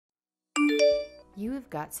You have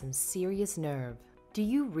got some serious nerve. Do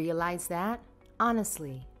you realize that?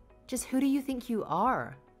 Honestly, just who do you think you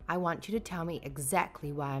are? I want you to tell me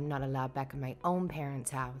exactly why I'm not allowed back in my own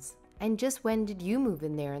parents' house. And just when did you move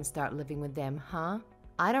in there and start living with them, huh?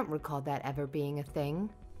 I don't recall that ever being a thing.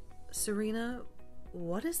 Serena,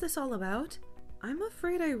 what is this all about? I'm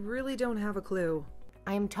afraid I really don't have a clue.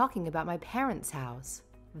 I am talking about my parents' house.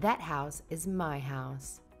 That house is my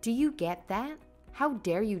house. Do you get that? How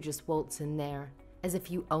dare you just waltz in there, as if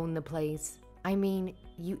you own the place? I mean,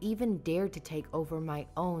 you even dared to take over my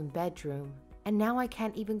own bedroom. And now I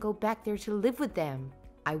can't even go back there to live with them.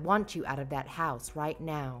 I want you out of that house right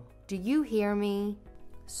now. Do you hear me?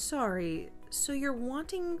 Sorry, so you're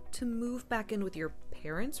wanting to move back in with your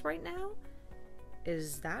parents right now?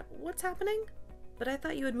 Is that what's happening? But I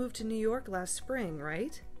thought you had moved to New York last spring,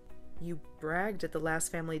 right? You bragged at the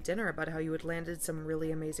last family dinner about how you had landed some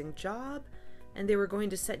really amazing job, and they were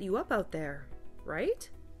going to set you up out there, right?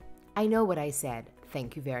 I know what I said,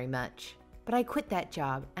 thank you very much. But I quit that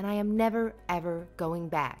job, and I am never, ever going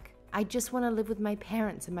back. I just want to live with my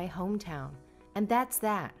parents in my hometown. And that's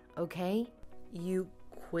that, okay? You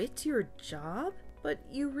quit your job? But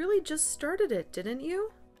you really just started it, didn't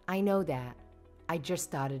you? I know that. I just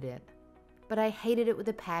started it. But I hated it with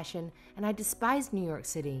a passion, and I despised New York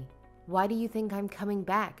City. Why do you think I'm coming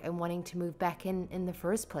back and wanting to move back in the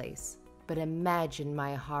first place? But imagine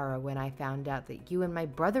my horror when I found out that you and my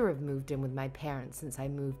brother have moved in with my parents since I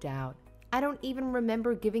moved out. I don't even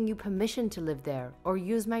remember giving you permission to live there or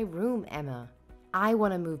use my room, Emma. I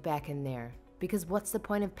want to move back in there because what's the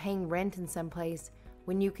point of paying rent in some place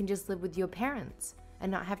when you can just live with your parents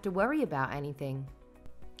and not have to worry about anything?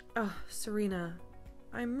 Oh, Serena,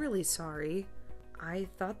 I'm really sorry. I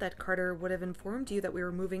thought that Carter would have informed you that we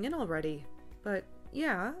were moving in already. But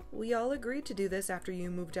yeah, we all agreed to do this after you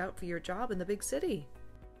moved out for your job in the big city.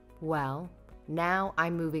 Well, now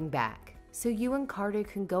I'm moving back. So you and Carter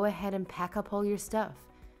can go ahead and pack up all your stuff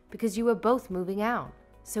because you are both moving out.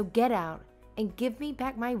 So get out and give me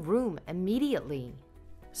back my room immediately.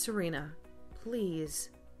 Serena, please.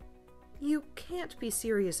 You can't be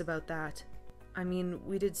serious about that. I mean,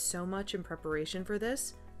 we did so much in preparation for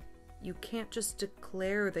this. You can't just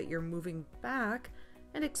declare that you're moving back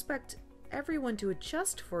and expect everyone to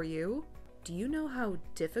adjust for you. Do you know how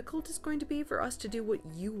difficult it's going to be for us to do what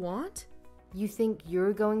you want? You think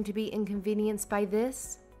you're going to be inconvenienced by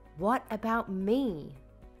this? What about me?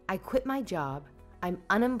 I quit my job. I'm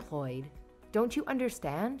unemployed. Don't you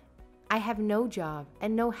understand? I have no job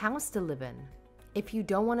and no house to live in. If you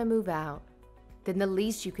don't want to move out, then the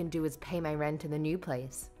least you can do is pay my rent in the new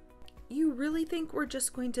place. You really think we're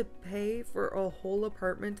just going to pay for a whole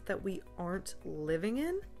apartment that we aren't living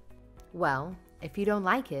in? Well, if you don't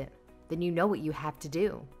like it, then you know what you have to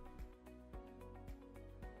do.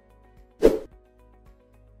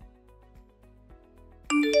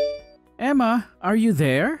 Emma, are you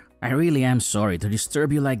there? I really am sorry to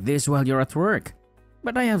disturb you like this while you're at work,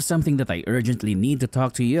 but I have something that I urgently need to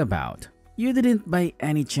talk to you about. You didn't by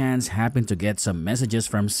any chance happen to get some messages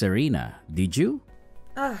from Serena, did you?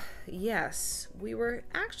 Yes. We were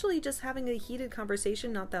actually just having a heated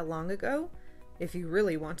conversation not that long ago, if you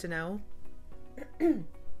really want to know.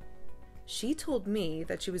 She told me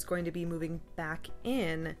that she was going to be moving back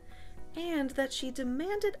in, and that she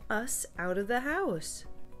demanded us out of the house.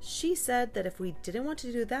 She said that if we didn't want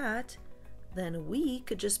to do that, then we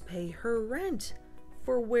could just pay her rent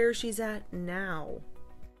for where she's at now.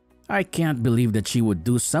 I can't believe that she would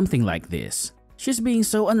do something like this. She's being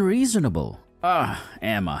so unreasonable.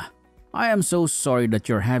 Emma, I am so sorry that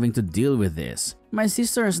you're having to deal with this. My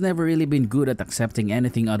sister has never really been good at accepting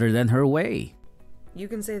anything other than her way. You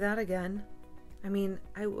can say that again. I mean,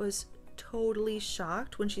 I was totally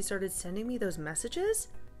shocked when she started sending me those messages.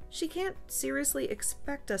 She can't seriously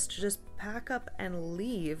expect us to just pack up and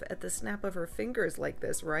leave at the snap of her fingers like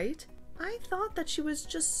this, right? I thought that she was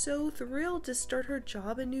just so thrilled to start her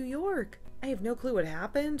job in New York. I have no clue what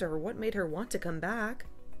happened or what made her want to come back.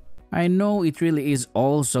 I know it really is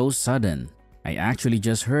all so sudden. I actually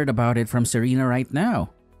just heard about it from Serena right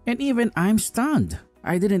now. And even I'm stunned.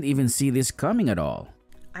 I didn't even see this coming at all.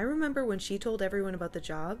 I remember when she told everyone about the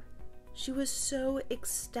job. She was so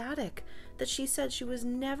ecstatic that she said she was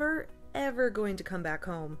never, ever going to come back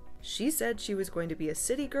home. She said she was going to be a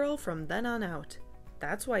city girl from then on out.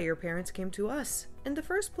 That's why your parents came to us in the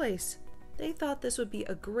first place. They thought this would be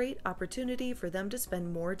a great opportunity for them to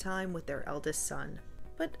spend more time with their eldest son.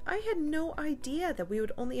 But I had no idea that we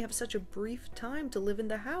would only have such a brief time to live in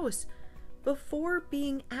the house before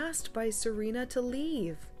being asked by Serena to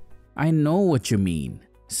leave. I know what you mean.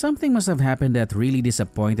 Something must have happened that really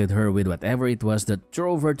disappointed her with whatever it was that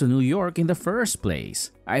drove her to New York in the first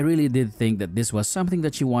place. I really did think that this was something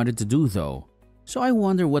that she wanted to do though. So I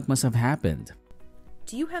wonder what must have happened.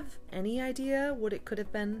 Do you have any idea what it could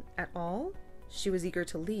have been at all? She was eager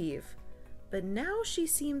to leave, but now she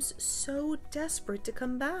seems so desperate to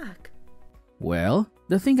come back. Well,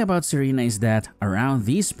 the thing about Serena is that around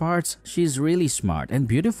these parts, she's really smart and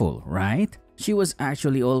beautiful, right? She was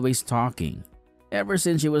actually always talking, ever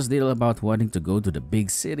since she was little, about wanting to go to the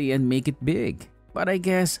big city and make it big. But I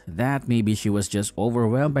guess that maybe she was just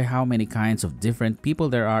overwhelmed by how many kinds of different people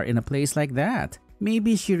there are in a place like that.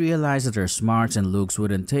 Maybe she realized that her smarts and looks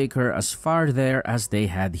wouldn't take her as far there as they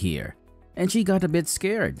had here, and she got a bit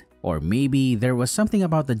scared. Or maybe there was something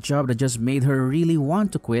about the job that just made her really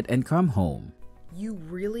want to quit and come home. You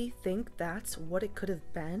really think that's what it could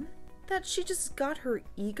have been? That she just got her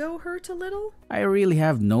ego hurt a little? I really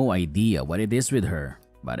have no idea what it is with her.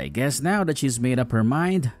 But I guess now that she's made up her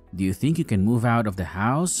mind, do you think you can move out of the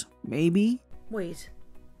house? Maybe? Wait.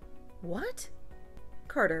 What?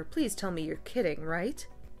 Carter, please tell me you're kidding, right?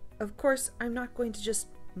 Of course, I'm not going to just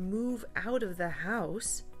move out of the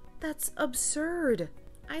house. That's absurd.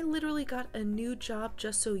 I literally got a new job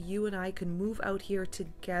just so you and I could move out here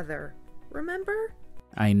together. Remember?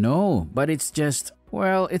 I know, but it's just,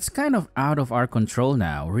 well, it's kind of out of our control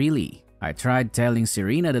now, really. I tried telling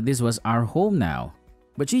Serena that this was our home now,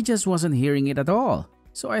 but she just wasn't hearing it at all.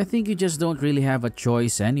 So I think you just don't really have a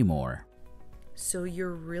choice anymore. So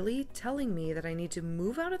you're really telling me that I need to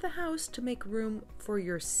move out of the house to make room for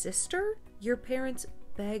your sister? Your parents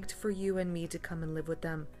begged for you and me to come and live with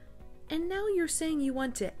them. And now you're saying you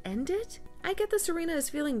want to end it? I get that Serena is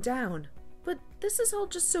feeling down, but this is all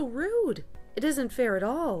just so rude. It isn't fair at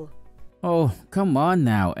all. Oh, come on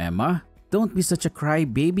now, Emma. Don't be such a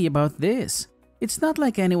crybaby about this. It's not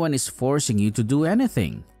like anyone is forcing you to do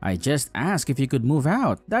anything. I just asked if you could move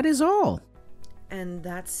out, that is all. And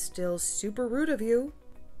that's still super rude of you.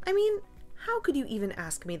 I mean, how could you even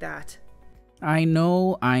ask me that? I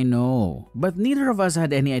know. But neither of us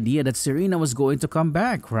had any idea that Serena was going to come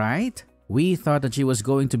back, right? We thought that she was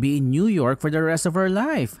going to be in New York for the rest of her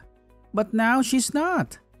life. But now she's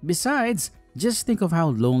not. Besides, just think of how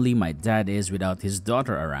lonely my dad is without his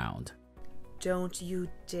daughter around. Don't you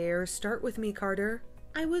dare start with me, Carter.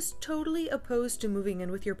 I was totally opposed to moving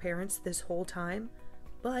in with your parents this whole time,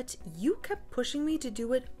 but you kept pushing me to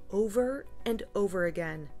do it over and over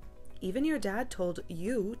again. Even your dad told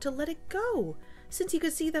you to let it go, since he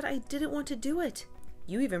could see that I didn't want to do it.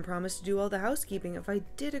 You even promised to do all the housekeeping if I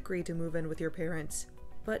did agree to move in with your parents.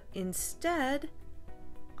 But instead,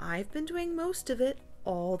 I've been doing most of it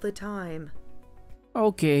all the time.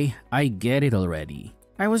 Okay, I get it already.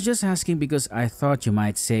 I was just asking because I thought you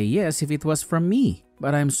might say yes if it was from me,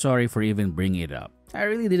 but I'm sorry for even bringing it up. I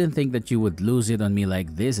really didn't think that you would lose it on me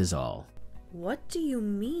like this is all. What do you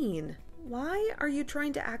mean? Why are you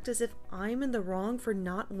trying to act as if I'm in the wrong for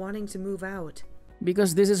not wanting to move out?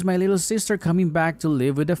 Because this is my little sister coming back to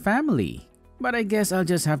live with the family. But I guess I'll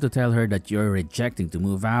just have to tell her that you're rejecting to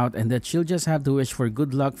move out and that she'll just have to wish for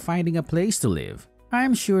good luck finding a place to live.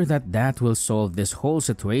 I'm sure that that will solve this whole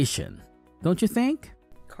situation. Don't you think?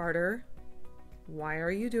 Carter, why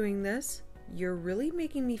are you doing this? You're really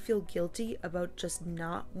making me feel guilty about just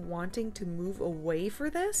not wanting to move away for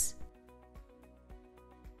this?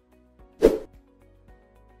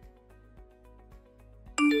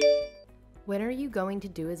 When are you going to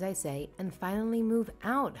do as I say and finally move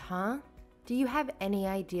out, huh? Do you have any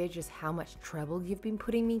idea just how much trouble you've been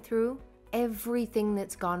putting me through? Everything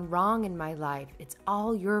that's gone wrong in my life, it's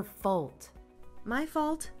all your fault. My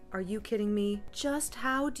fault? Are you kidding me? Just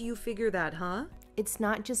how do you figure that, huh? It's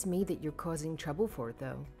not just me that you're causing trouble for,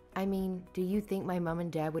 though. I mean, do you think my mom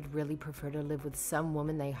and dad would really prefer to live with some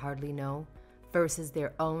woman they hardly know versus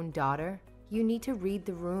their own daughter? You need to read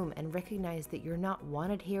the room and recognize that you're not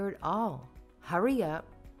wanted here at all. Hurry up,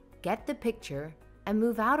 get the picture, and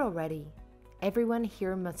move out already. Everyone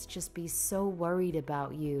here must just be so worried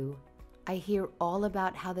about you. I hear all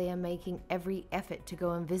about how they are making every effort to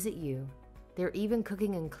go and visit you. They're even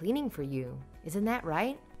cooking and cleaning for you. Isn't that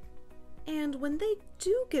right? And when they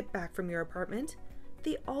do get back from your apartment,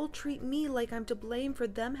 they all treat me like I'm to blame for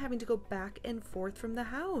them having to go back and forth from the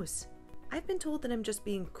house. I've been told that I'm just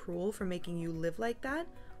being cruel for making you live like that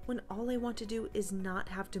when all I want to do is not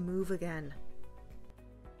have to move again.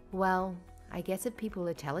 Well, I guess if people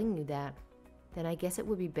are telling you that, then I guess it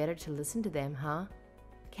would be better to listen to them, huh?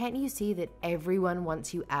 Can't you see that everyone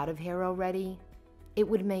wants you out of here already? It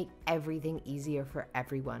would make everything easier for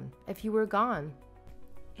everyone if you were gone.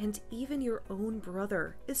 And even your own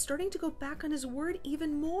brother is starting to go back on his word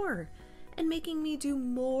even more. and making me do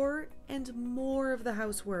more and more of the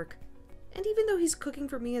housework. And even though he's cooking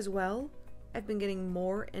for me as well, I've been getting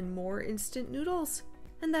more and more instant noodles.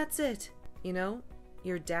 And that's it. You know,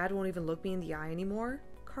 your dad won't even look me in the eye anymore.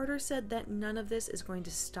 Carter said that none of this is going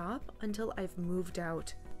to stop until I've moved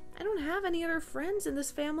out. I don't have any other friends in this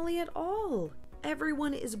family at all.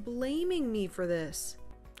 Everyone is blaming me for this.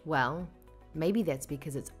 Well, maybe that's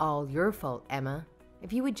because it's all your fault, Emma.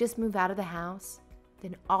 If you would just move out of the house,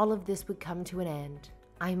 then all of this would come to an end.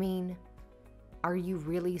 I mean, are you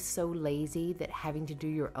really so lazy that having to do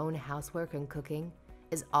your own housework and cooking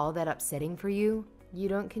is all that upsetting for you? You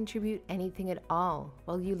don't contribute anything at all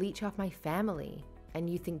while you leech off my family, and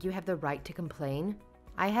you think you have the right to complain?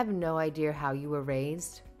 I have no idea how you were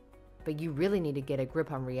raised, but you really need to get a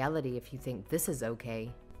grip on reality if you think this is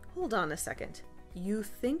okay. Hold on a second. You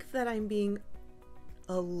think that I'm being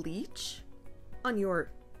a leech on your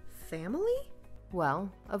family?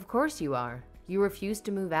 Well, of course you are. You refuse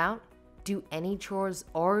to move out, do any chores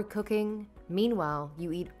or cooking. Meanwhile,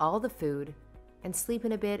 you eat all the food and sleep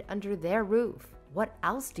in a bed under their roof. What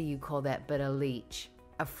else do you call that but a leech?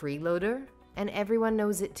 A freeloader? And everyone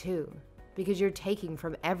knows it too, because you're taking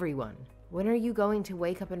from everyone. When are you going to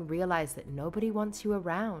wake up and realize that nobody wants you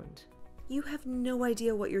around? You have no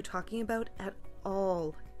idea what you're talking about at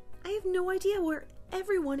all. I have no idea where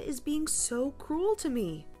everyone is being so cruel to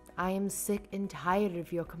me. I am sick and tired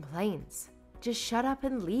of your complaints. Just shut up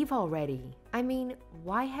and leave already. I mean,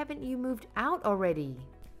 why haven't you moved out already?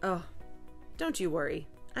 Oh, don't you worry.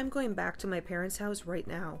 I'm going back to my parents' house right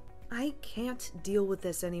now. I can't deal with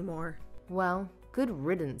this anymore. Well, good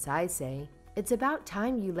riddance, I say. It's about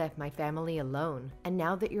time you left my family alone. And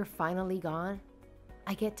now that you're finally gone,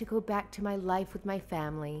 I get to go back to my life with my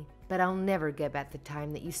family. But I'll never get back the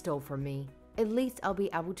time that you stole from me. At least I'll be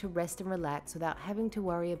able to rest and relax without having to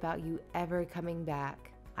worry about you ever coming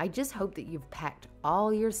back. I just hope that you've packed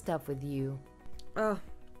all your stuff with you. Oh,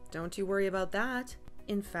 don't you worry about that.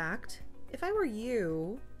 In fact, if I were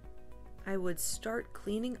you, I would start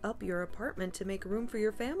cleaning up your apartment to make room for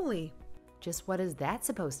your family. Just what is that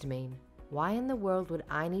supposed to mean? Why in the world would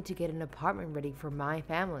I need to get an apartment ready for my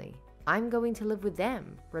family? I'm going to live with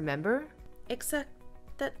them, remember? Except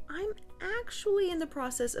that I'm actually in the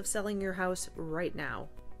process of selling your house right now.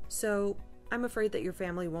 So I'm afraid that your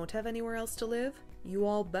family won't have anywhere else to live. You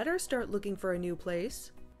all better start looking for a new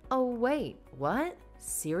place. Oh wait, what?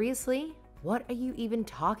 Seriously? What are you even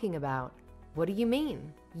talking about? What do you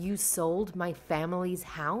mean? You sold my family's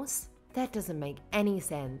house? That doesn't make any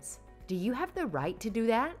sense. Do you have the right to do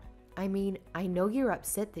that? I mean, I know you're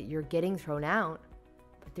upset that you're getting thrown out,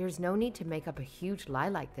 but there's no need to make up a huge lie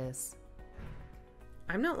like this.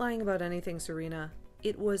 I'm not lying about anything, Serena.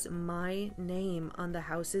 It was my name on the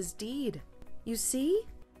house's deed. You see?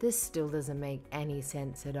 This still doesn't make any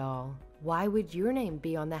sense at all. Why would your name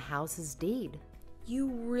be on the house's deed? You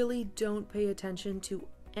really don't pay attention to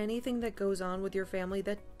anything that goes on with your family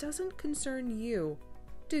that doesn't concern you,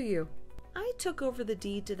 do you? I took over the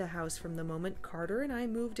deed to the house from the moment Carter and I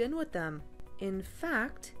moved in with them. In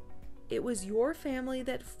fact, it was your family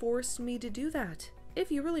that forced me to do that,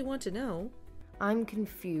 if you really want to know. I'm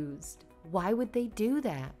confused. Why would they do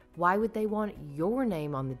that? Why would they want your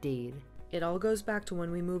name on the deed? It all goes back to when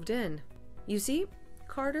we moved in. You see,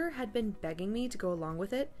 Carter had been begging me to go along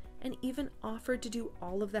with it and even offered to do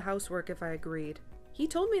all of the housework if I agreed. He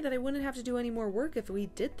told me that I wouldn't have to do any more work if we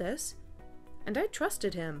did this, and I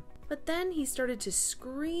trusted him. But then he started to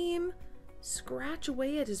scratch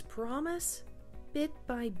away at his promise, bit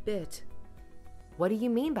by bit. What do you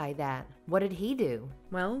mean by that? What did he do?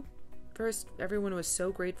 Well, first, everyone was so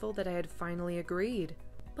grateful that I had finally agreed.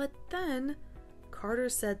 But then, Carter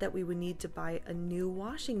said that we would need to buy a new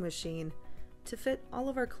washing machine to fit all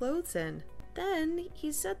of our clothes in. Then,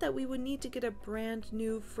 he said that we would need to get a brand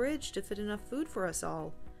new fridge to fit enough food for us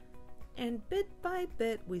all. And bit by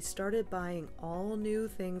bit, we started buying all new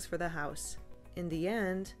things for the house. In the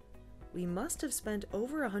end, we must have spent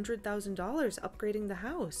over $100,000 upgrading the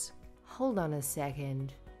house. Hold on a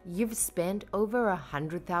second. You've spent over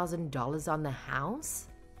 $100,000 on the house?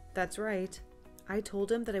 That's right. I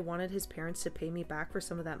told him that I wanted his parents to pay me back for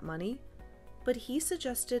some of that money, but he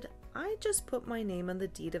suggested I just put my name on the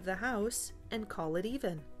deed of the house and call it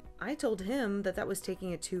even. I told him that that was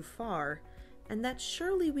taking it too far, and that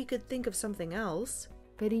surely we could think of something else.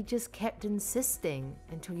 But he just kept insisting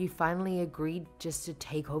until you finally agreed just to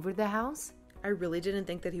take over the house? I really didn't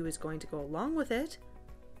think that he was going to go along with it,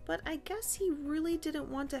 but I guess he really didn't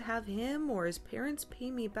want to have him or his parents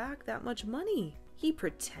pay me back that much money. He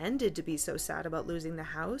pretended to be so sad about losing the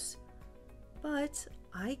house, but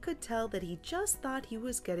I could tell that he just thought he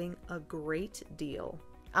was getting a great deal.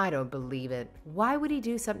 I don't believe it. Why would he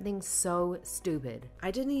do something so stupid?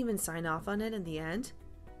 I didn't even sign off on it in the end,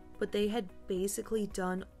 but they had basically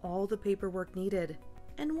done all the paperwork needed.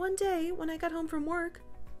 And one day, when I got home from work,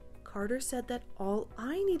 Carter said that all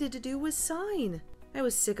I needed to do was sign. I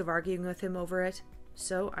was sick of arguing with him over it,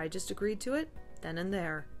 so I just agreed to it then and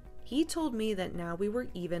there. He told me that now we were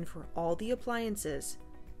even for all the appliances,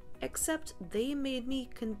 except they made me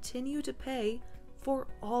continue to pay for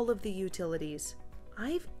all of the utilities.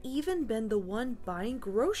 I've even been the one buying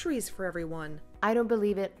groceries for everyone. I don't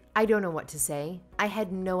believe it. I don't know what to say. I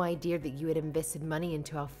had no idea that you had invested money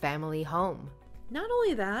into our family home. Not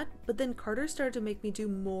only that, but then Carter started to make me do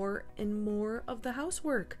more and more of the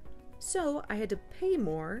housework. So I had to pay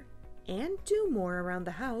more and do more around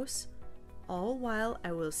the house, all while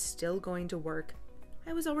I was still going to work.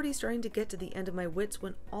 I was already starting to get to the end of my wits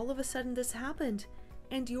when all of a sudden this happened,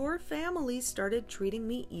 and your family started treating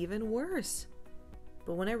me even worse.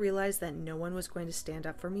 But when I realized that no one was going to stand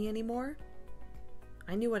up for me anymore,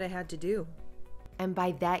 I knew what I had to do. And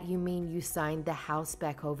by that you mean you signed the house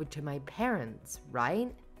back over to my parents,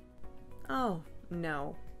 right? Oh,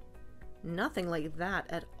 no. Nothing like that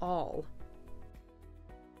at all.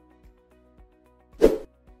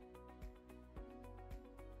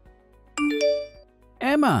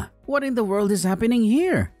 Emma, what in the world is happening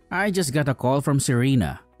here? I just got a call from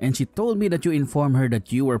Serena, and she told me that you informed her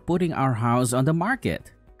that you were putting our house on the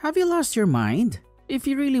market. Have you lost your mind? If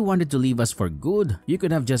you really wanted to leave us for good, you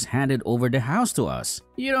could have just handed over the house to us.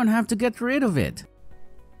 You don't have to get rid of it.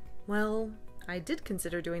 Well, I did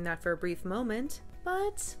consider doing that for a brief moment,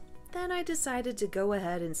 but then I decided to go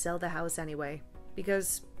ahead and sell the house anyway.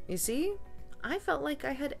 Because, you see, I felt like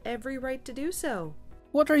I had every right to do so.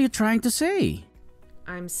 What are you trying to say?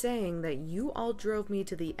 I'm saying that you all drove me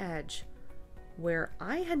to the edge, where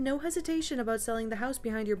I had no hesitation about selling the house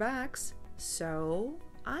behind your backs. So,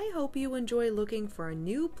 I hope you enjoy looking for a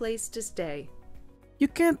new place to stay. You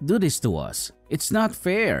can't do this to us. It's not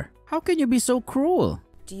fair. How can you be so cruel?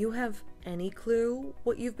 Do you have any clue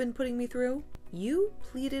what you've been putting me through? You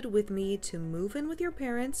pleaded with me to move in with your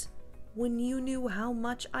parents when you knew how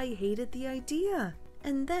much I hated the idea.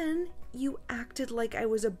 And then you acted like I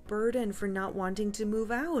was a burden for not wanting to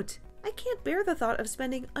move out. I can't bear the thought of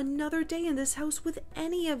spending another day in this house with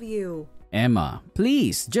any of you. Emma,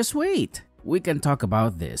 please, just wait. We can talk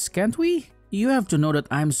about this, can't we? You have to know that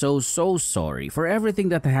I'm so sorry for everything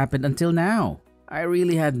that happened until now. I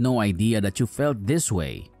really had no idea that you felt this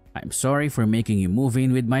way. I'm sorry for making you move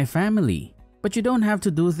in with my family. But you don't have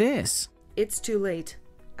to do this. It's too late.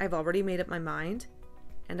 I've already made up my mind,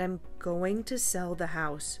 and I'm going to sell the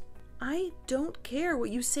house. I don't care what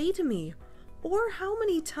you say to me, or how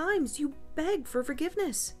many times you beg for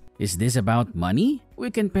forgiveness. Is this about money?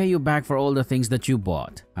 We can pay you back for all the things that you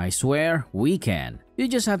bought. I swear, we can. You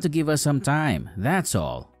just have to give us some time, that's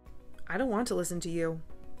all. I don't want to listen to you,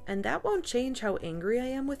 and that won't change how angry I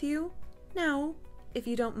am with you. Now, if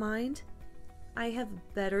you don't mind, I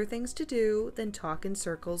have better things to do than talk in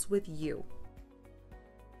circles with you.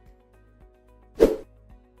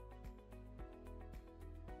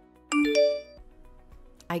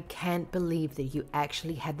 I can't believe that you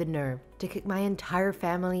actually had the nerve to kick my entire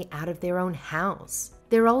family out of their own house.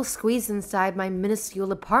 They're all squeezed inside my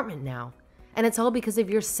minuscule apartment now, and it's all because of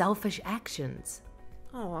your selfish actions.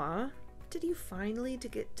 Aw, did you finally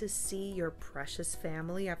get to see your precious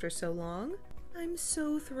family after so long? I'm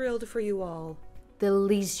so thrilled for you all. The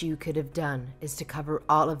least you could have done is to cover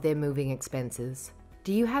all of their moving expenses.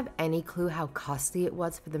 Do you have any clue how costly it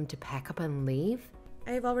was for them to pack up and leave?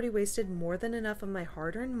 I have already wasted more than enough of my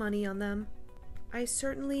hard-earned money on them. I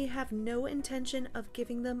certainly have no intention of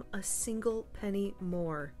giving them a single penny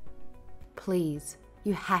more. Please,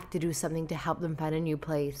 you have to do something to help them find a new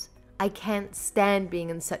place. I can't stand being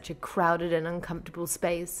in such a crowded and uncomfortable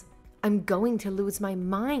space. I'm going to lose my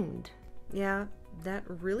mind. Yeah, that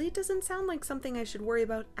really doesn't sound like something I should worry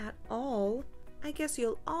about at all. I guess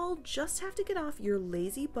you'll all just have to get off your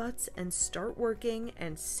lazy butts and start working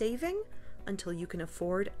and saving until you can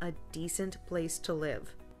afford a decent place to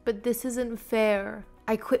live. But this isn't fair.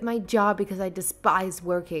 I quit my job because I despise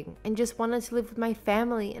working and just wanted to live with my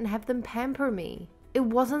family and have them pamper me. It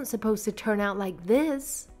wasn't supposed to turn out like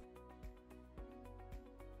this.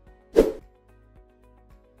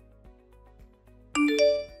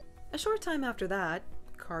 A short time after that,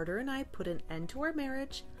 Carter and I put an end to our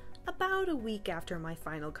marriage about a week after my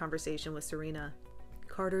final conversation with Serena.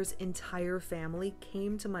 Carter's entire family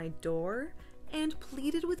came to my door and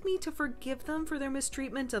pleaded with me to forgive them for their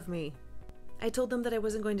mistreatment of me. I told them that I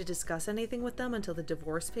wasn't going to discuss anything with them until the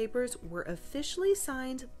divorce papers were officially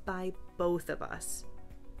signed by both of us.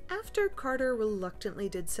 After Carter reluctantly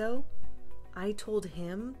did so, I told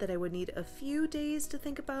him that I would need a few days to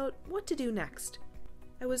think about what to do next.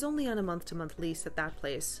 I was only on a month-to-month lease at that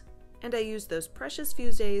place, and I used those precious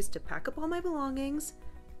few days to pack up all my belongings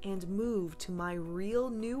and move to my real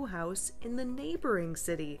new house in the neighboring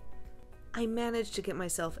city. I managed to get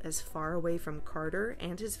myself as far away from Carter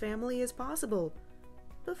and his family as possible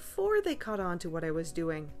before they caught on to what I was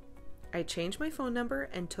doing. I changed my phone number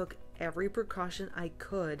and took every precaution I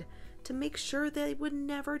could to make sure they would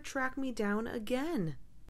never track me down again.